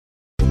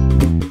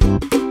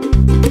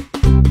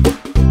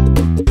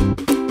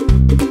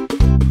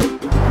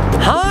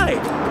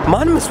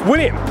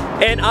William,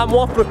 and I'm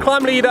one of the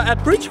climb leader at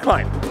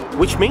BridgeClimb,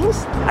 which means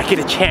I get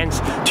a chance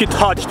to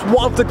touch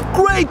one of the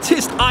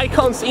greatest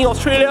icons in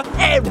Australia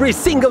every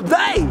single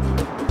day.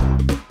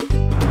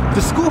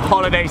 The school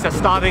holidays are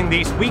starting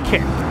this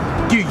weekend.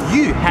 Do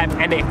you have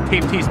any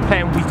activities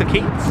planned with the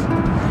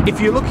kids?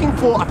 If you're looking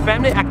for a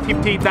family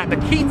activity that the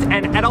kids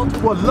and adults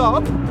will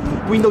love,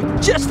 we know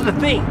just the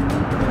thing.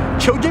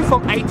 Children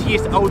from 8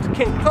 years old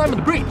can climb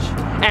the bridge,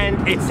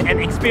 and it's an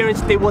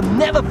experience they will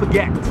never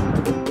forget.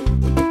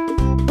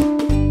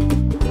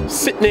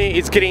 Sydney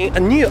is getting a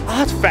new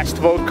art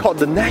festival called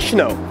The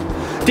National.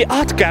 The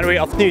Art Gallery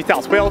of New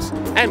South Wales,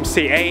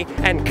 MCA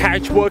and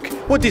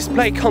Carriagework will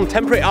display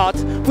contemporary art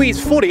with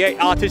 48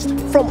 artists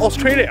from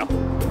Australia.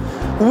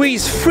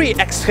 With free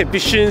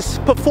exhibitions,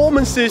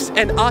 performances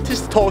and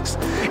artist talks,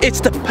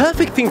 it's the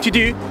perfect thing to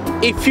do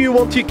if you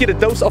want to get a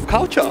dose of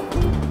culture.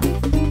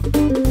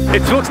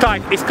 It looks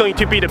like it's going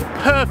to be the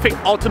perfect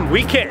autumn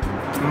weekend.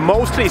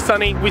 Mostly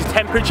sunny with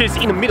temperatures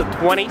in the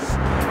mid-20s.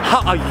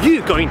 How are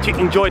you going to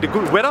enjoy the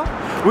good weather?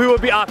 We will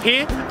be up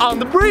here on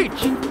the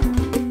bridge.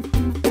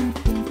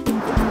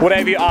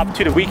 Whatever you're up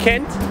to the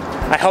weekend,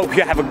 I hope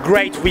you have a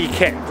great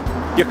weekend.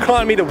 You're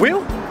climbing the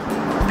wheel.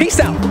 Peace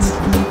out.